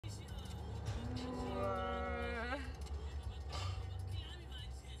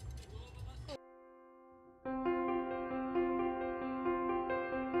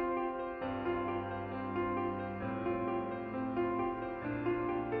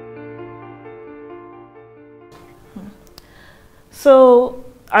So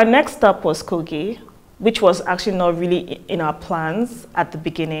our next stop was Kogi, which was actually not really in our plans at the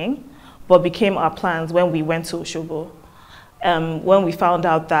beginning, but became our plans when we went to Oshobo. When we found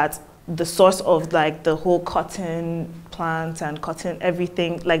out that the source of like the whole cotton plant and cotton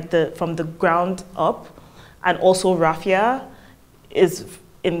everything, like from the ground up, and also raffia is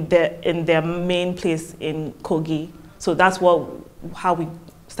in their main place in Kogi. So that's how we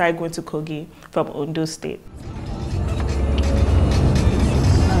started going to Kogi from Ondo State.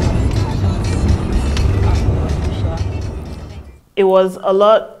 It was a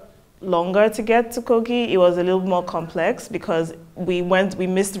lot longer to get to Kogi. It was a little more complex because we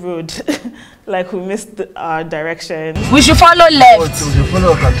missed road, like we missed our direction. We should follow left. We should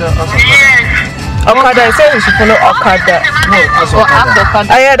follow Okada. Okada, I said we should follow Okada. No, Okada.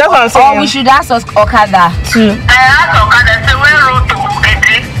 Oh yeah, that's what I'm saying. Or we should ask us Okada too. I asked Okada, say where road to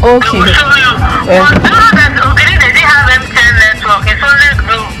Okedi. Okay. They will show you. Yeah. But you know that Okedi, they didn't have MTN network. It's only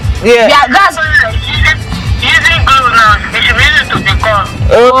glue. Yeah. Yeah, that's using glue now. You should be able to be called.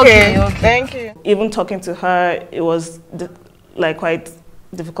 Okay. Thank you. Even talking to her, it was like quite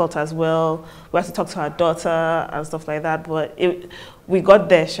difficult as well. We had to talk to her daughter and stuff like that. But we got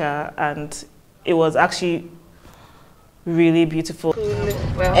there, Sha, and it was actually really beautiful.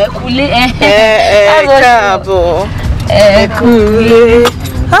 It's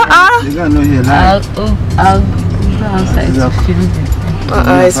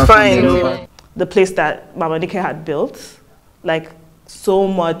fine. The place that Mama Nike had built, like so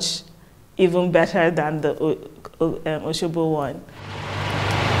much even better than the Oshobo one.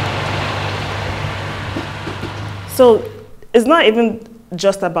 So it's not even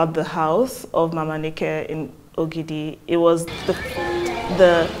just about the house of Mama Nike in Ogidi. It was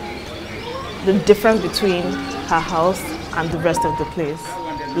the difference between her house and the rest of the place.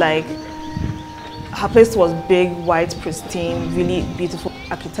 Like, her place was big, white, pristine, really beautiful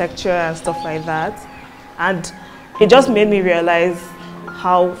architecture and stuff like that. And it just made me realize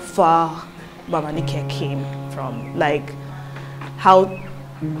how far Mama Nike came from. Like, how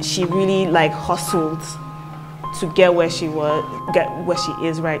she really like hustled to get where she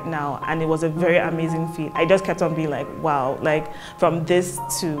is right now, and it was a very amazing feat. I just kept on being like, wow, like from this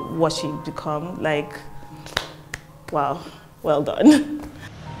to what she become, like, wow, well done.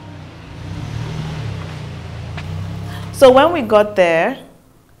 So when we got there,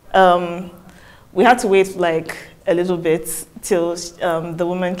 we had to wait like a little bit till the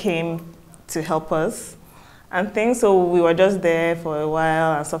woman came to help us and things. So we were just there for a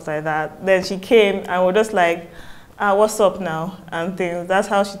while and stuff like that. Then she came and we're just like, what's up now? And things. That's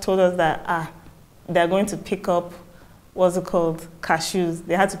how she told us that, they're going to pick up, what's it called? Cashews.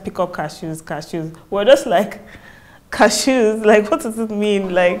 They had to pick up cashews. We're just like, cashews? Like, what does it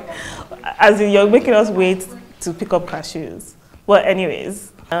mean? Like, as in you're making us wait to pick up cashews. Well,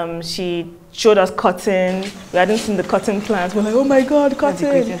 anyways, she showed us cotton. We hadn't seen the cotton plants. We're like, oh my God,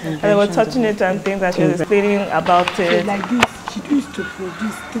 cotton. And they were touching it and things that she was explaining about it. So like this, she used to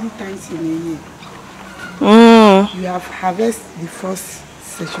produce 3 times in a year. You have harvested the first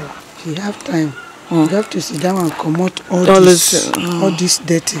session. She have time. You have to sit down and come out all this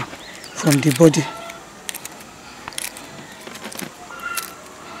dirty from the body.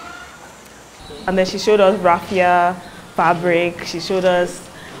 And then she showed us raffia, fabric, she showed us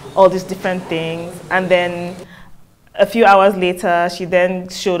all these different things. And then a few hours later, she then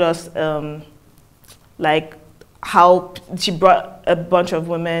showed us like how she brought a bunch of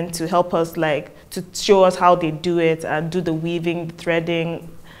women to help us, like to show us how they do it and do the weaving, the threading,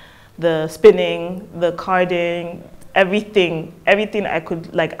 the spinning, the carding, everything I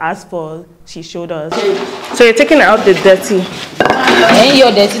could like ask for, she showed us. So you're taking out the dirty.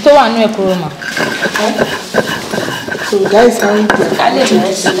 So that's how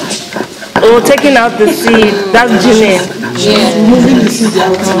oh, taking out the seed, that's ginning. Yeah. Moving the seed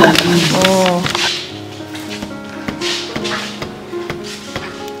out. Oh.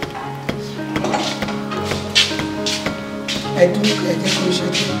 I do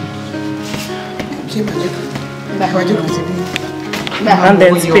and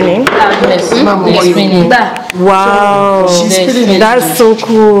then spinning. Wow, she's spinning. That's so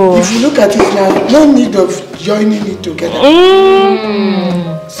cool. If you look at it now, no need of joining it together.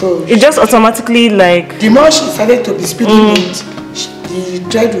 So it just automatically, like, the more she started to be spinning it, the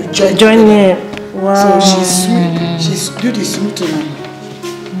thread will join it. Wow. So she's do the smoothing.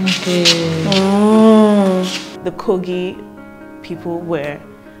 Okay. The Kogi people were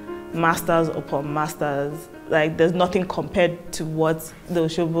masters upon masters. Like, there's nothing compared to what the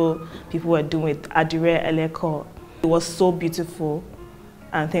Oshobo people were doing with Adire Eleko. It was so beautiful.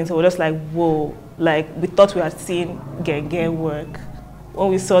 and things. So we're just like, whoa, like we thought we had seen Genge work. When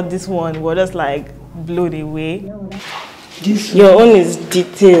we saw this one, we're just like blown away. Your own is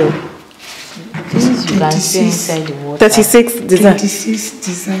detailed. This is you can see inside the water. 36 design. 26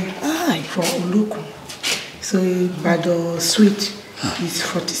 design for Oluku. So Bado Sweet is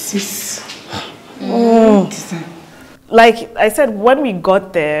 46 design. Like I said, when we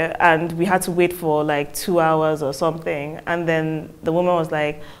got there and we had to wait for like 2 hours or something, and then the woman was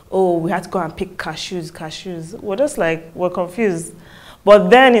like, oh, we had to go and pick cashews. We're just like, we're confused. But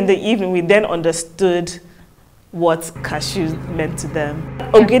then in the evening, we then understood what cashews meant to them.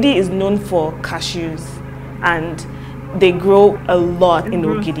 Ogidi is known for cashews, and they grow a lot in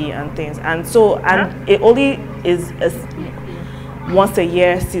Ogidi and things. And so, and it only is a once a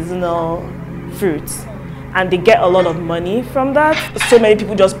year seasonal fruit. And they get a lot of money from that. So many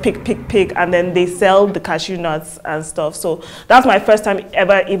people just pick, and then they sell the cashew nuts and stuff. So that's my first time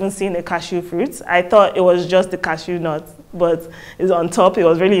ever even seeing a cashew fruit. I thought it was just the cashew nuts, but it's on top. It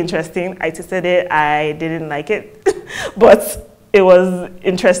was really interesting. I tasted it. I didn't like it, but it was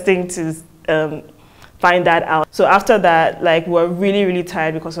interesting to find that out. So after that, like, we were really, really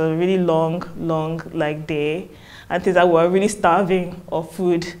tired because it was a really long like day, and things that we were really starving of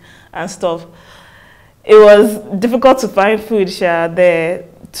food and stuff. It was difficult to find food there,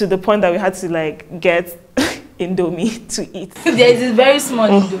 to the point that we had to like get Indomie to eat. There is this very small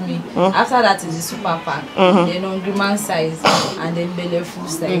Indomie. After that is the super pack. Then hungry man size and then belly full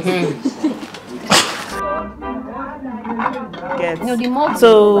size.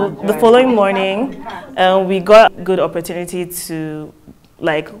 So the following morning, we got a good opportunity to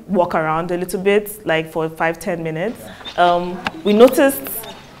like walk around a little bit, like for 5-10 minutes. We noticed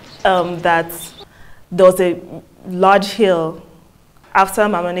that there was a large hill after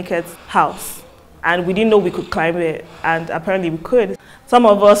Mama Nike's house, and we didn't know we could climb it, and apparently we could. Some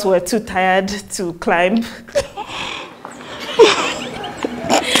of us were too tired to climb.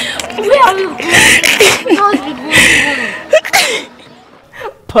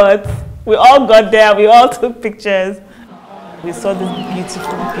 But we all got there, we all took pictures. We saw this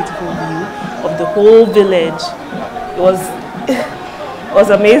beautiful, beautiful view of the whole village. It was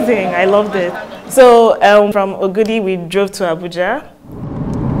amazing, I loved it. So from Ogidi, we drove to Abuja.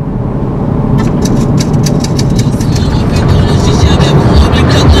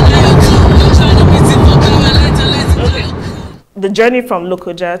 The journey from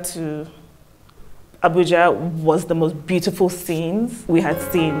Lokoja to Abuja was the most beautiful scenes we had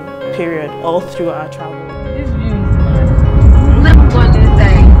seen, period, all through our travel. This view is mad. Never gone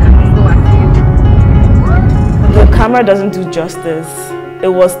inside and The camera doesn't do justice. It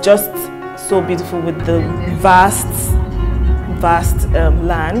was just so beautiful with the vast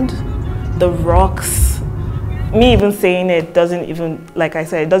land, the rocks. Me even saying it doesn't even, like I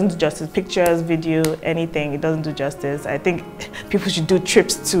said, it doesn't do justice. Pictures, video, anything, it doesn't do justice. I think people should do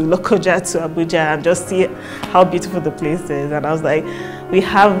trips to Lokoja, to Abuja, and just see how beautiful the place is. And I was like, we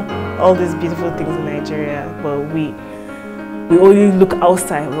have all these beautiful things in Nigeria, but we only look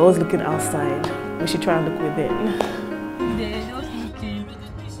outside. We're always looking outside. We should try and look within.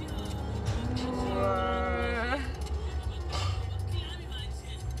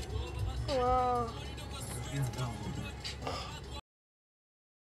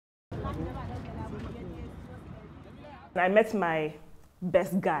 I met my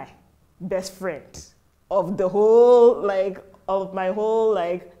best friend of the whole, of my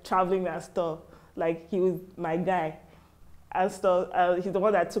whole, traveling and stuff. Like, he was my guy and stuff. He's the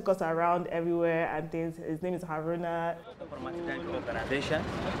one that took us around everywhere and things. His name is Haruna. Organization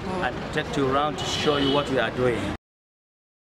and take you around to show you what we are doing.